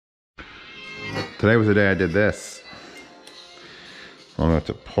Today was the day I did this. I'm going to have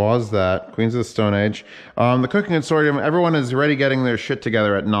to pause that. Queens of the Stone Age. The cooking consortium, everyone is already getting their shit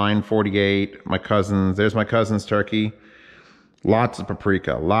together at 9:48. My cousins, there's my cousin's turkey. Lots of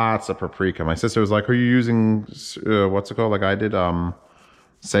paprika, lots of paprika. My sister was like, are you using, what's it called? Like I did,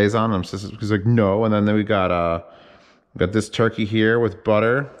 Sazon. And sister was like, no. And then we got this turkey here with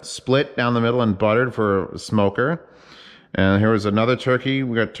butter, split down the middle and buttered for a smoker. And here was another turkey.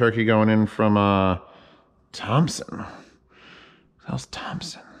 We got turkey going in from Thompson. How's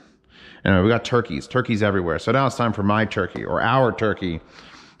Thompson? Anyway, we got turkeys everywhere. So now it's time for my turkey, or our turkey.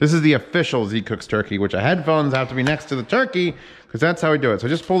 This is the official Z Cooks turkey, which the headphones have to be next to the turkey, because that's how we do it. So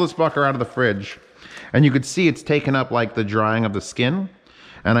just pull this fucker out of the fridge, and you could see it's taken up like the drying of the skin.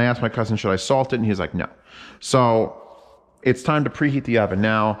 And I asked my cousin, should I salt it? And he's like, no. So it's time to preheat the oven.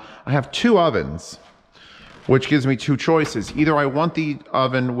 Now, I have two ovens, which gives me two choices. Either I want the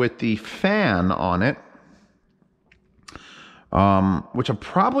oven with the fan on it, which I'm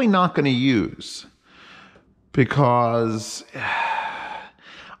probably not going to use because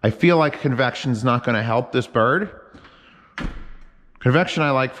I feel like convection's not going to help this bird. Convection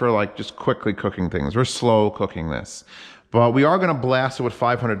I like for like just quickly cooking things. We're slow cooking this. But we are going to blast it with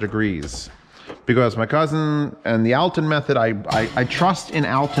 500 degrees because my cousin and the Alton method, I trust in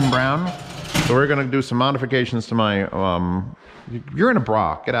Alton Brown. So we're going to do some modifications to my, you're in a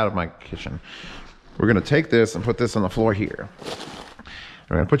bra, get out of my kitchen. We're gonna take this and put this on the floor here.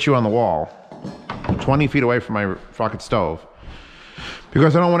 We're gonna put you on the wall, 20 feet away from my rocket stove,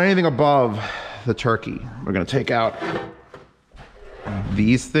 because I don't want anything above the turkey. We're gonna take out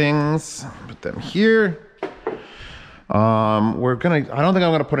these things, put them here. I don't think I'm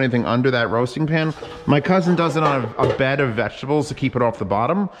gonna put anything under that roasting pan. My cousin does it on a bed of vegetables to keep it off the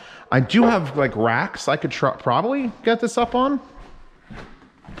bottom. I do have like racks I could probably get this up on.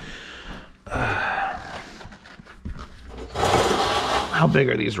 How big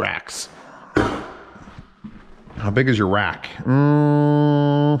are these racks? How big is your rack?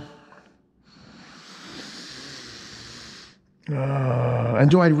 And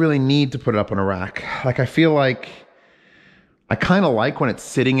do I really need to put it up on a rack? Like, I feel like I kind of like when it's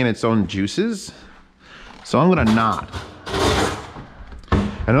sitting in its own juices. So I'm gonna not.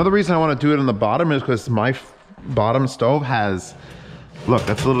 Another reason I want to do it on the bottom is because my bottom stove has, look,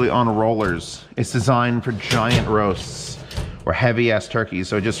 that's literally on rollers. It's designed for giant roasts or heavy ass turkeys.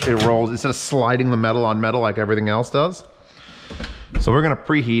 So it rolls instead of sliding the metal on metal like everything else does. So we're gonna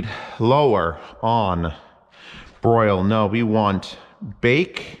preheat lower on broil. No, we want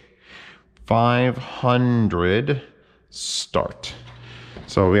bake 500 start.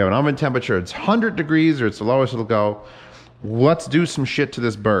 So we have an oven temperature. It's 100 degrees or it's the lowest it'll go. Let's do some shit to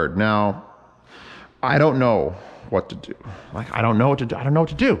this bird. Now, I don't know what to do. Like, I don't know what to do. I don't know what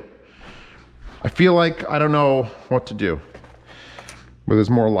to do. I feel like I don't know what to do. But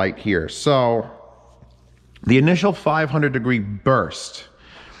there's more light here. So the initial 500 degree burst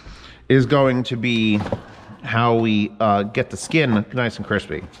is going to be how we get the skin nice and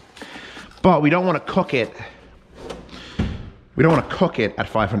crispy. But we don't want to cook it. We don't want to cook it at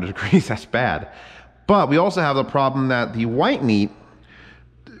 500 degrees. That's bad. But we also have the problem that the white meat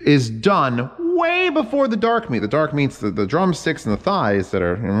is done way before the dark meat. The dark meat's the drumsticks and the thighs that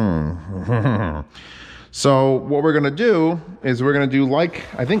are. So what we're gonna do is we're gonna do like,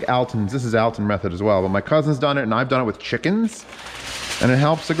 I think Alton's, this is Alton method as well, but my cousin's done it and I've done it with chickens, and it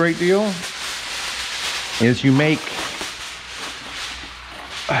helps a great deal, is you make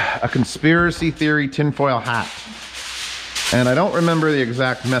a conspiracy theory tinfoil hat. And I don't remember the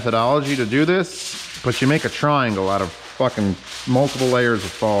exact methodology to do this, but you make a triangle out of fucking multiple layers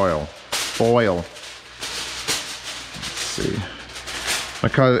of foil. Let's see.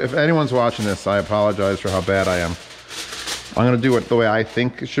 If anyone's watching this, I apologize for how bad I am. I'm gonna do it the way I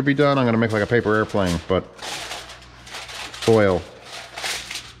think it should be done. I'm gonna make like a paper airplane, but foil.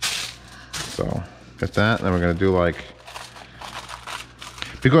 So get that, and then we're gonna do like,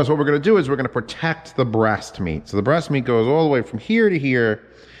 because what we're gonna do is we're gonna protect the breast meat. So the breast meat goes all the way from here to here.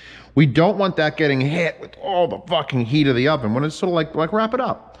 We don't want that getting hit with all the fucking heat of the oven. When it's sort of like wrap it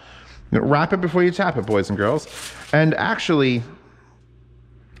up. You know, wrap it before you tap it, boys and girls. And actually,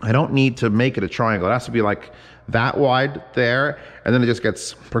 I don't need to make it a triangle. It has to be like that wide there, and then it just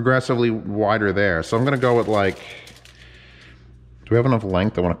gets progressively wider there. So I'm gonna go with like, do we have enough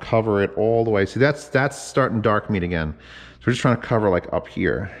length? I wanna cover it all the way. See, that's starting dark meat again. So we're just trying to cover like up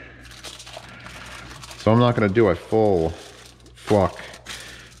here. So I'm not gonna do a full flock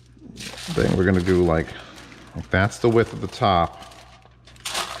thing. We're gonna do like that's the width of the top.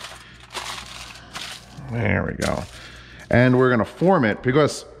 There we go. And we're gonna form it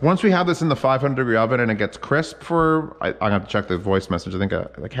because once we have this in the 500-degree oven and it gets crisp for, I'm gonna have to check the voice message, I think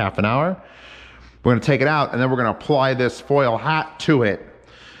like half an hour. We're gonna take it out and then we're gonna apply this foil hat to it.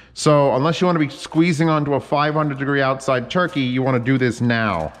 So unless you wanna be squeezing onto a 500-degree outside turkey, you wanna do this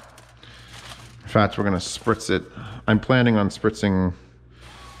now. In fact, we're gonna spritz it. I'm planning on spritzing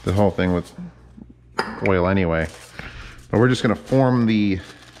the whole thing with oil anyway. But we're just gonna form we're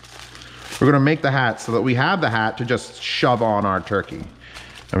gonna make the hat so that we have the hat to just shove on our turkey.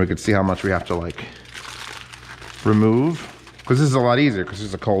 And we can see how much we have to like remove. Because this is a lot easier because this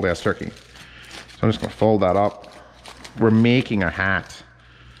is a cold ass turkey. So I'm just gonna fold that up. We're making a hat.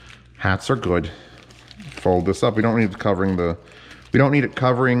 Hats are good. Fold this up. We don't need it covering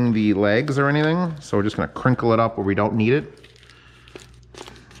the legs or anything. So we're just gonna crinkle it up where we don't need it.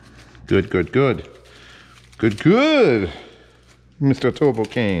 Good, good, good. Good, good. Mr. Turbo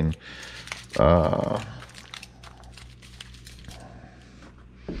Cane.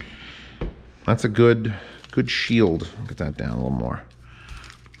 That's a good shield. Get that down a little more.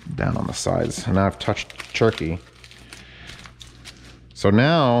 Down on the sides. And now I've touched turkey. So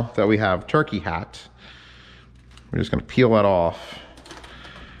now that we have turkey hat, we're just gonna peel that off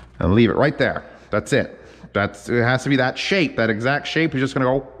and leave it right there. That's it. It has to be that shape, that exact shape. You're just gonna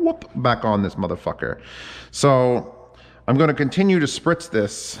go whoop back on this motherfucker. So I'm gonna continue to spritz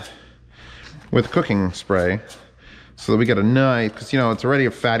this with cooking spray so that we get a nice, because you know it's already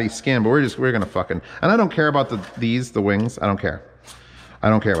a fatty skin, but we're gonna fucking, and I don't care about the wings. I don't care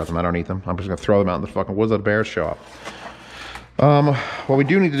about them. I don't eat them. I'm just gonna throw them out in the fucking woods. Let the bears show up. What we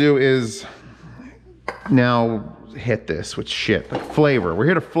do need to do is now hit this with shit, like flavor. We're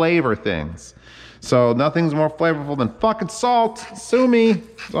here to flavor things. So nothing's more flavorful than fucking salt. Sue me.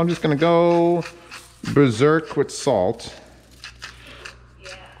 So I'm just gonna go berserk with salt.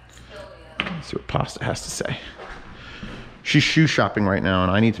 Let's see what Pasta has to say. She's shoe shopping right now,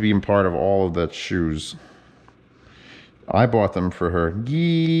 and I need to be a part of all of the shoes. I bought them for her.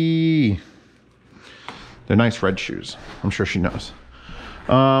 Yee. They're nice red shoes. I'm sure she knows.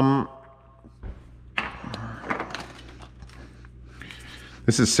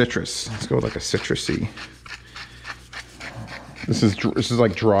 This is citrus. Let's go with like a citrusy. This is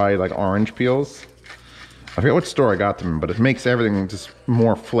like dried like orange peels. I forget what store I got them, but it makes everything just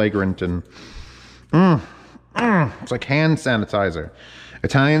more flagrant and it's like hand sanitizer.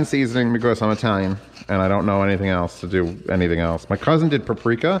 Italian seasoning because I'm Italian and I don't know anything else to do anything else. My cousin did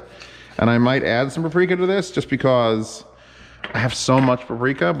paprika and I might add some paprika to this just because I have so much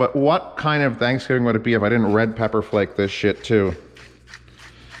paprika, but what kind of Thanksgiving would it be if I didn't red pepper flake this shit too?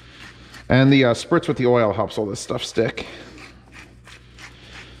 And the spritz with the oil helps all this stuff stick.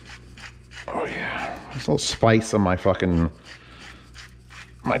 Oh yeah, there's a little spice on my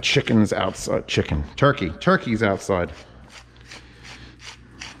chicken's outside. Turkey's outside.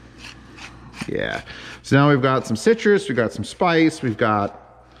 Yeah, so now we've got some citrus, we've got some spice, we've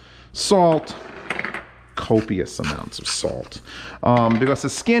got salt, copious amounts of salt. Because the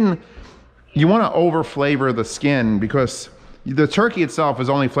skin, you want to over flavor the skin because the turkey itself is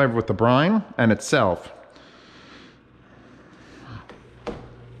only flavored with the brine and itself.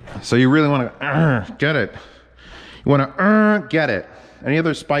 So you really want to get it. You want to get it. Any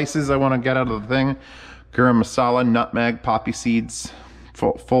other spices I want to get out of the thing? Garam masala, nutmeg, poppy seeds,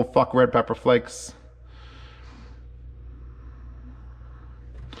 full fuck red pepper flakes.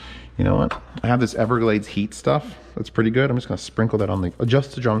 You know what? I have this Everglades heat stuff. That's pretty good. I'm just going to sprinkle that on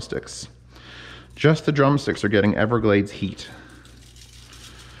just the drumsticks. Just the drumsticks are getting Everglades heat.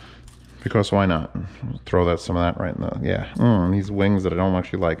 Because why not? Throw some of that right in the, yeah. These wings that I don't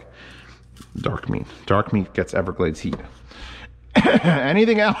actually like. Dark meat. Dark meat gets Everglades heat.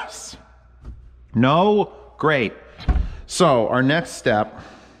 Anything else? No? Great. So our next step,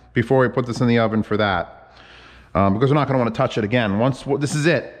 before we put this in the oven for that, because we're not going to want to touch it again. This is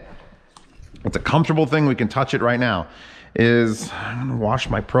it. It's a comfortable thing. We can touch it right now. I'm going to wash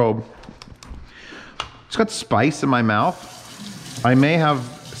my probe. It's got spice in my mouth. I may have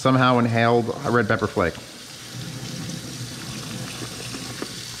somehow inhaled a red pepper flake.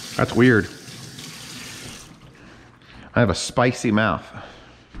 That's weird. I have a spicy mouth.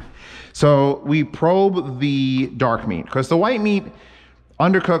 So we probe the dark meat because the white meat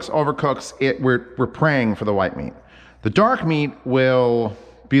undercooks, overcooks. We're praying for the white meat. The dark meat will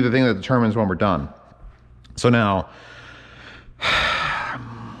be the thing that determines when we're done. So now,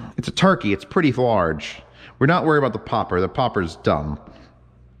 it's a turkey. It's pretty large. We're not worried about the popper. The popper's done.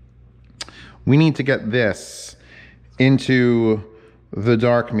 We need to get this into the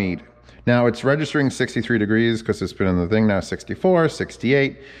dark meat. Now it's registering 63 degrees because it's been in the thing now, 64,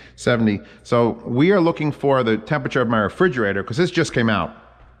 68, 70. So we are looking for the temperature of my refrigerator because this just came out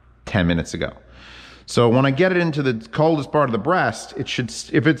 10 minutes ago. So when I get it into the coldest part of the breast, it should,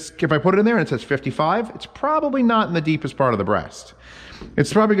 if I put it in there and it says 55, it's probably not in the deepest part of the breast.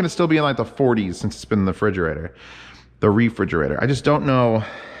 It's probably going to still be in like the 40s since it's been in the refrigerator. I just don't know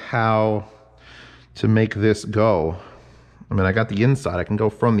how to make this go. I mean, I got the inside. I can go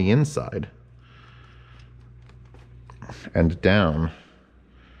from the inside and down.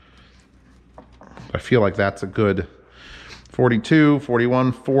 I feel like that's a good 42,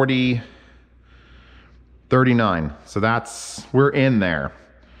 41, 40, 39. So we're in there.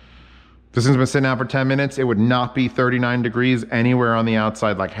 This thing's been sitting out for 10 minutes. It would not be 39 degrees anywhere on the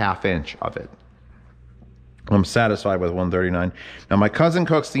outside, like ½ inch of it. I'm satisfied with 139. Now my cousin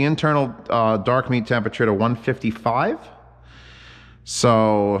cooks the internal dark meat temperature to 155.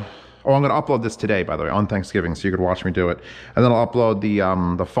 So, I'm gonna upload this today, by the way, on Thanksgiving, so you could watch me do it. And then I'll upload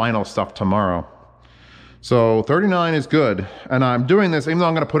the final stuff tomorrow. So 39 is good. And I'm doing this, even though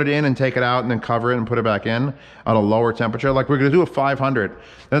I'm gonna put it in and take it out and then cover it and put it back in at a lower temperature. Like we're gonna do a 500,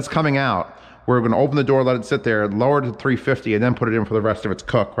 then it's coming out. We're gonna open the door, let it sit there, lower it to 350, and then put it in for the rest of its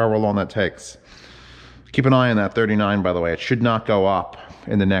cook, however long that takes. Keep an eye on that 39, by the way. It should not go up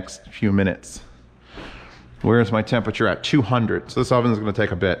in the next few minutes. Where's my temperature at? 200. So this oven is gonna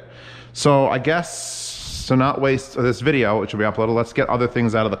take a bit. So I guess, to not waste this video, which will be uploaded, let's get other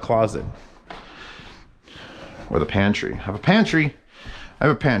things out of the closet. Or the pantry. I have a pantry. I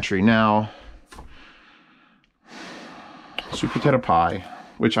have a pantry. Now, sweet potato pie,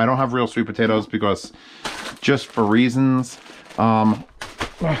 which I don't have real sweet potatoes because just for reasons. I'll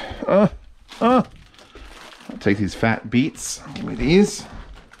take these fat beets. Give me these.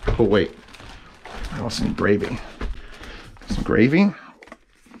 Oh wait, I also need gravy. Some gravy.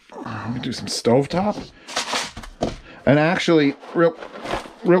 I'm gonna do some stovetop. And actually, real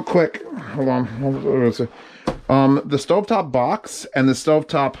quick, hold on. The stovetop box and the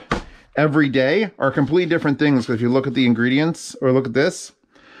stovetop every day are completely different things. Because if you look at the ingredients, or look at this,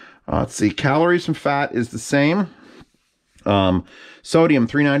 let's see, calories from fat is the same. Sodium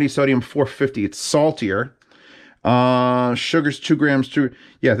 390, sodium 450. It's saltier. Sugar's 2 grams.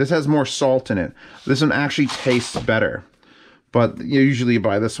 Yeah, this has more salt in it. This one actually tastes better, but you usually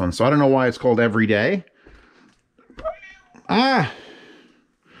buy this one. So I don't know why it's called every day.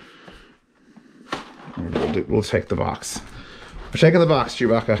 We'll take the box. We're taking the box,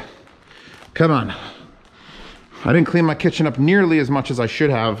 Chewbacca. Come on. I didn't clean my kitchen up nearly as much as I should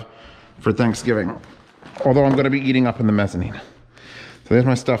have for Thanksgiving, although I'm going to be eating up in the mezzanine. So there's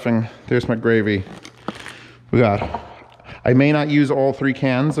my stuffing. There's my gravy. I may not use all 3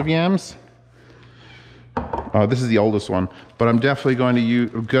 cans of yams. This is the oldest one, but I'm definitely going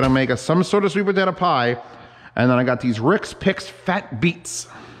to make some sort of sweet potato pie. And then I got these Rick's Picks fat beets.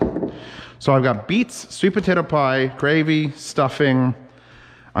 So I've got beets, sweet potato pie, gravy, stuffing.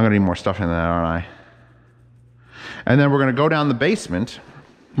 I'm gonna need more stuffing than that, aren't I? And then we're gonna go down the basement.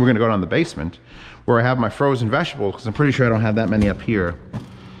 We're gonna go down the basement where I have my frozen vegetables, because I'm pretty sure I don't have that many up here.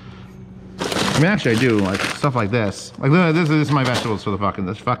 I mean, actually I do, like stuff like this. Like this is my vegetables for the fucking,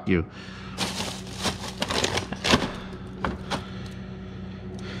 this, fuck you.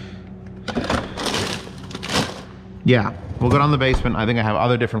 Yeah, we'll go down the basement. I think I have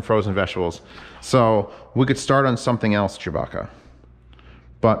other different frozen vegetables. So we could start on something else, Chewbacca.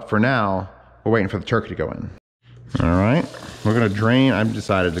 But for now, we're waiting for the turkey to go in. All right, we're gonna drain. I've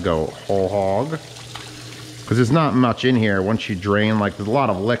decided to go whole hog, because there's not much in here once you drain. Like, there's a lot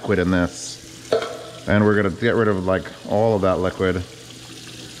of liquid in this. And we're gonna get rid of like all of that liquid.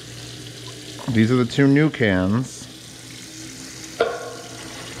 These are the 2 new cans.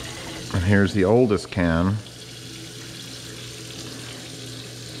 And here's the oldest can.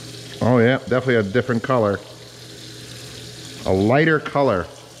 Oh yeah, definitely a different color. A lighter color.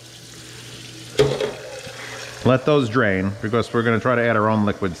 Let those drain, because we're gonna try to add our own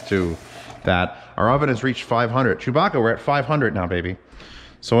liquids to that. Our oven has reached 500. Chewbacca, we're at 500 now, baby.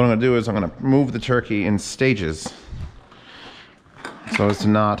 So what I'm gonna do is I'm gonna move the turkey in stages. So as to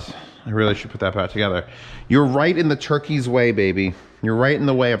not, I really should put that back together. You're right in the turkey's way, baby. You're right in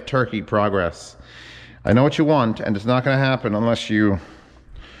the way of turkey progress. I know what you want, and it's not gonna happen unless you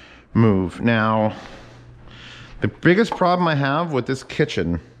move. Now, the biggest problem I have with this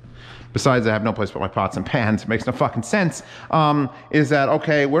kitchen, besides I have no place to put my pots and pans, it makes no fucking sense, is that,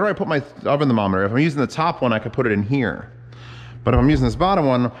 okay, where do I put my oven thermometer? If I'm using the top one, I could put it in here. But if I'm using this bottom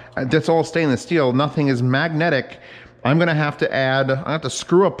one, that's all stainless steel, nothing is magnetic. I'm gonna have to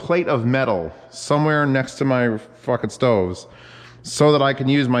screw a plate of metal somewhere next to my fucking stoves so that I can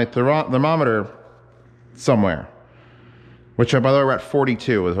use my thermometer somewhere. Which, by the way, we're at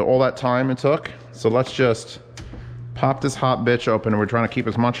 42. Is all that time it took? So let's just pop this hot bitch open, and we're trying to keep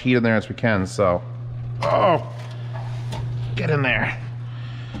as much heat in there as we can, so. Oh, get in there.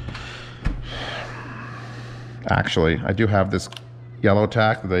 Actually, I do have this yellow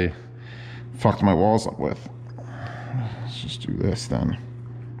tack that they fucked my walls up with. Let's just do this then.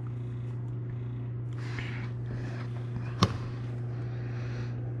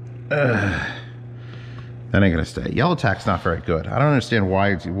 That ain't gonna stay. Yellow tack's not very good. I don't understand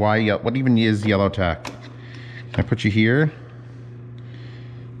why. What even is yellow tack? Can I put you here?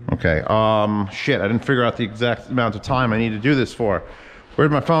 Okay. Shit. I didn't figure out the exact amount of time I need to do this for.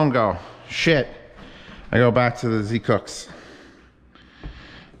 Where'd my phone go? Shit. I go back to the Z-Cooks.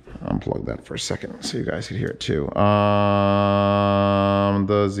 Unplug that for a second so you guys can hear it too.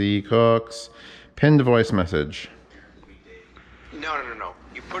 The Z-Cooks. Pinned voice message. No.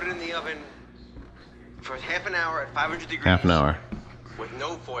 You put it in the oven for half an hour at 500 degrees. Half an hour. With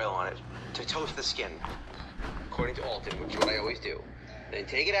no foil on it to toast the skin, according to Alton, which is what I always do. Then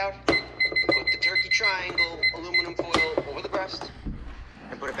take it out, put the turkey triangle aluminum foil over the breast,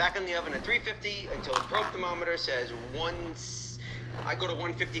 and put it back in the oven at 350 until the probe thermometer says I go to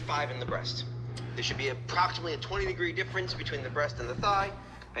 155 in the breast. There should be approximately a 20-degree difference between the breast and the thigh,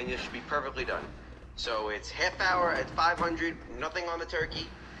 and you should be perfectly done. So it's half hour at 500, nothing on the turkey,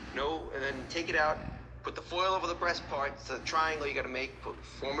 and then take it out, put the foil over the breast part, so the triangle you gotta make,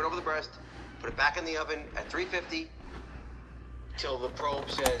 form it over the breast, put it back in the oven at 350 till the probe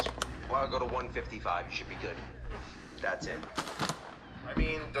says, well, I'll go to 155, you should be good. That's it. I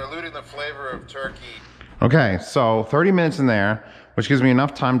mean, diluting the flavor of turkey. Okay, so 30 minutes in there, which gives me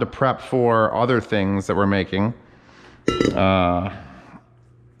enough time to prep for other things that we're making.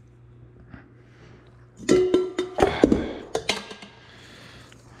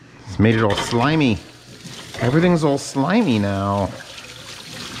 It's made it all slimy. Everything's all slimy now.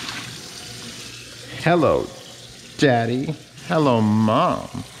 Hello, Daddy. Hello, Mom.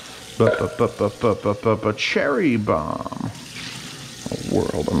 Cherry bomb.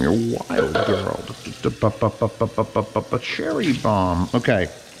 World, I'm your wild girl. Cherry bomb. Okay.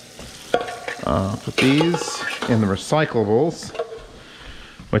 Put these in the recyclables,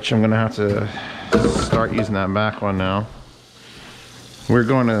 which I'm gonna have to start using that back one now. We're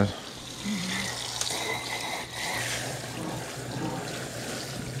going to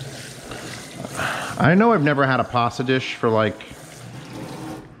I know I've never had a pasta dish for like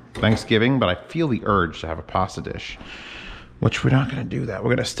Thanksgiving, but I feel the urge to have a pasta dish, which we're not gonna do that. We're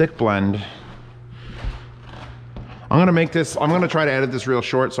gonna stick blend. I'm gonna try to edit this real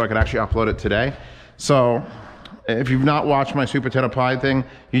short so I can actually upload it today. So if you've not watched my sweet potato pie thing,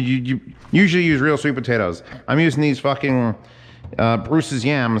 you usually use real sweet potatoes. I'm using these fucking Bruce's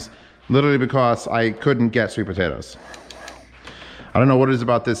yams literally because I couldn't get sweet potatoes. I don't know what it is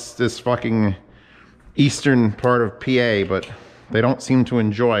about this fucking eastern part of PA, but they don't seem to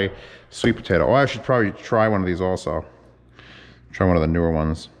enjoy sweet potato. Oh, I should probably try one of these also. Try one of the newer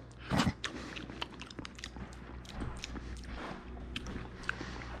ones.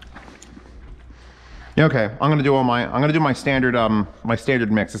 Okay, I'm gonna do my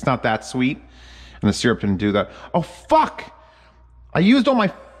standard mix. It's not that sweet, and the syrup didn't do that. Oh fuck! I used all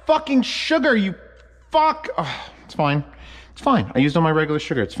my fucking sugar. You fuck! Oh, it's fine. It's fine. I used all my regular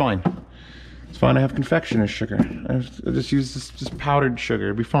sugar. It's fine. It's fine. I have confectioner's sugar. I just use this powdered sugar.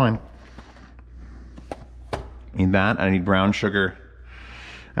 It'll be fine. I need that. I need brown sugar.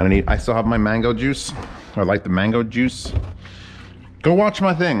 And I still have my mango juice. I like the mango juice. Go watch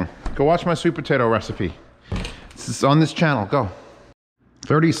my thing. Go watch my sweet potato recipe. This is on this channel. Go.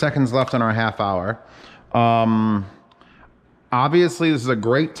 30 seconds left on our half hour. Obviously, this is a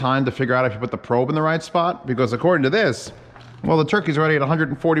great time to figure out if you put the probe in the right spot, because according to this, well, the turkey's already at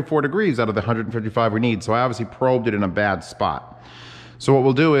 144 degrees out of the 155 we need, so I obviously probed it in a bad spot. So what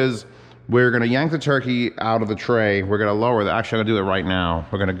we'll do is, we're gonna yank the turkey out of the tray. We're gonna lower the, actually I'm gonna do it right now.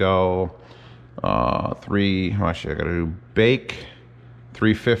 We're gonna go actually I gotta do bake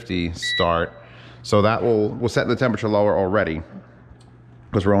 350 start. So that we'll set the temperature lower already,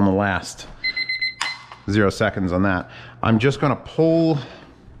 because we're on the last 0 seconds on that. I'm just gonna pull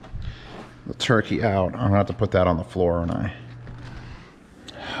the turkey out. I'm gonna have to put that on the floor, aren't I?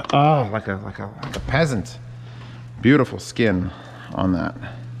 Oh, like a peasant. Beautiful skin on that.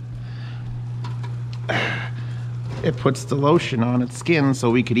 It puts the lotion on its skin so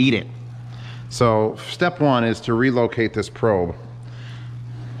we could eat it. So step one is to relocate this probe.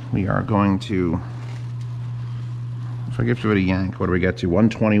 We are going to, if I give it a yank, what do we get to?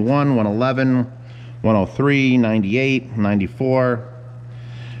 121, 111, 103, 98, 94,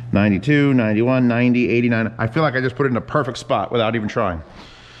 92, 91, 90, 89. I feel like I just put it in a perfect spot without even trying.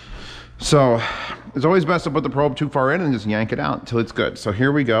 So it's always best to put the probe too far in and just yank it out until it's good. So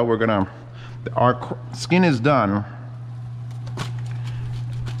here we go. We're gonna, our skin is done.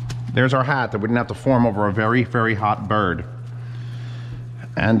 There's our hat that we didn't have to form over a very, very hot bird.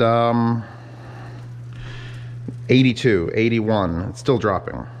 And 82, 81, it's still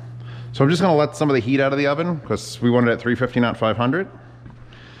dropping. So I'm just gonna let some of the heat out of the oven because we want it at 350, not 500,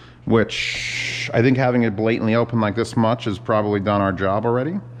 which I think having it blatantly open like this much has probably done our job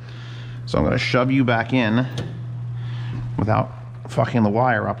already. So I'm gonna shove you back in without fucking the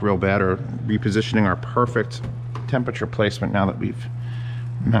wire up real bad or repositioning our perfect temperature placement now that we've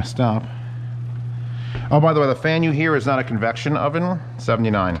messed up. Oh, by the way, the fan you hear is not a convection oven,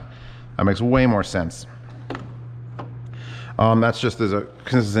 79. That makes way more sense. That's just since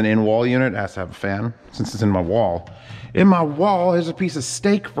it's an in-wall unit, it has to have a fan. Since it's in my wall. In my wall, here's a piece of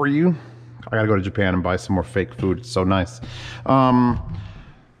steak for you. I gotta go to Japan and buy some more fake food. It's so nice.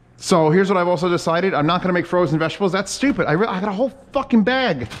 So here's what I've also decided. I'm not gonna make frozen vegetables. That's stupid. I got a whole fucking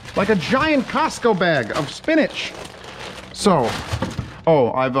bag, like a giant Costco bag of spinach. So,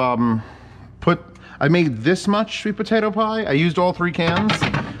 oh, I made this much sweet potato pie. I used all 3 cans,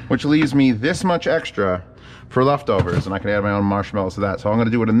 which leaves me this much extra for leftovers, and I can add my own marshmallows to that. So I'm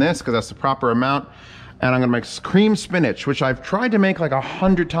gonna do it in this because that's the proper amount. And I'm gonna make cream spinach, which I've tried to make like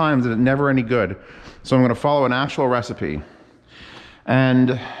 100 times and it's never any good. So I'm gonna follow an actual recipe.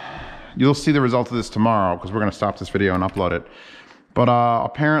 And you'll see the result of this tomorrow because we're gonna stop this video and upload it. But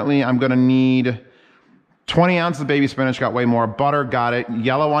apparently I'm gonna need 20 ounces of baby spinach, got way more. Butter, got it.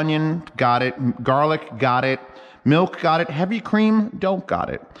 Yellow onion, got it. Garlic, got it. Milk, got it. Heavy cream, don't got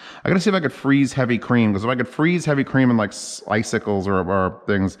it. I gotta see if I could freeze heavy cream, because if I could freeze heavy cream in like icicles or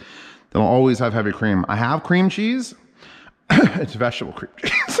things, then I'll always have heavy cream. I have cream cheese. It's vegetable cream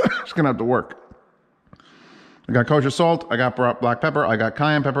cheese. It's gonna have to work. I got kosher salt, I got black pepper, I got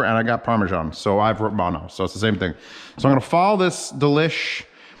cayenne pepper, and I got Parmesan. So I have Romano, so it's the same thing. So I'm gonna follow this Delish.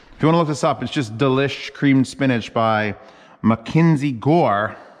 If you wanna look this up, it's just Delish Creamed Spinach by Mackenzie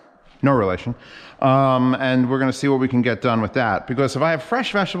Gore. No relation. And we're gonna see what we can get done with that. Because if I have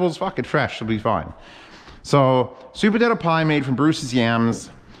fresh vegetables, fuck it, fresh, it'll be fine. So, sweet potato pie made from Bruce's yams.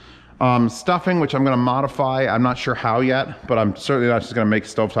 Stuffing, which I'm gonna modify. I'm not sure how yet, but I'm certainly not just gonna make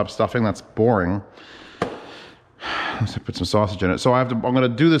stovetop stuffing. That's boring. Let's put some sausage in it. So I'm gonna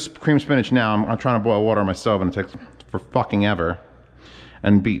do this cream spinach now. I'm trying to boil water on my stove and it takes for fucking ever.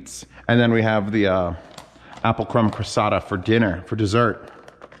 And beets. And then we have the apple crumb cressata for dinner, for dessert.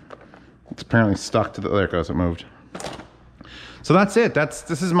 It's apparently stuck to the, there it goes, it moved. So that's it.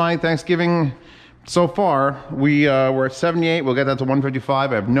 This is my Thanksgiving so far. We're at 78, we'll get that to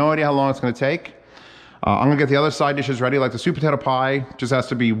 155. I have no idea how long it's gonna take. I'm gonna get the other side dishes ready, like the sweet potato pie just has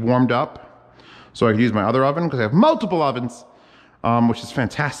to be warmed up so I can use my other oven, because I have multiple ovens, which is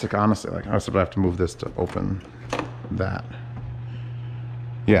fantastic, honestly. Like, I also have to move this to open that.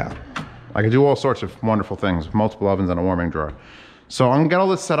 Yeah, I can do all sorts of wonderful things, multiple ovens and a warming drawer. So I'm gonna get all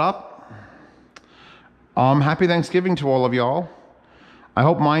this set up. Happy Thanksgiving to all of y'all. I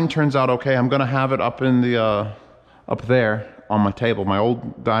hope mine turns out okay. I'm gonna have it up in the, up there on my table, my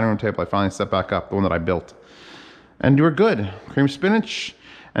old dining room table I finally set back up, the one that I built. And you were good. Cream spinach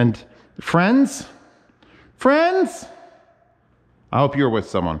and friends. Friends! I hope you're with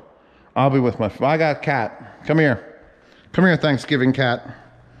someone. I'll be with I got Cat. Come here. Come here, Thanksgiving Cat.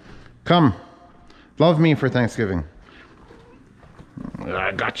 Come. Love me for Thanksgiving.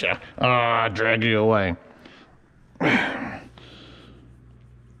 I gotcha. I drag you away. You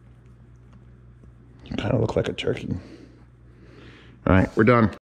kind of look like a turkey. All right, we're done.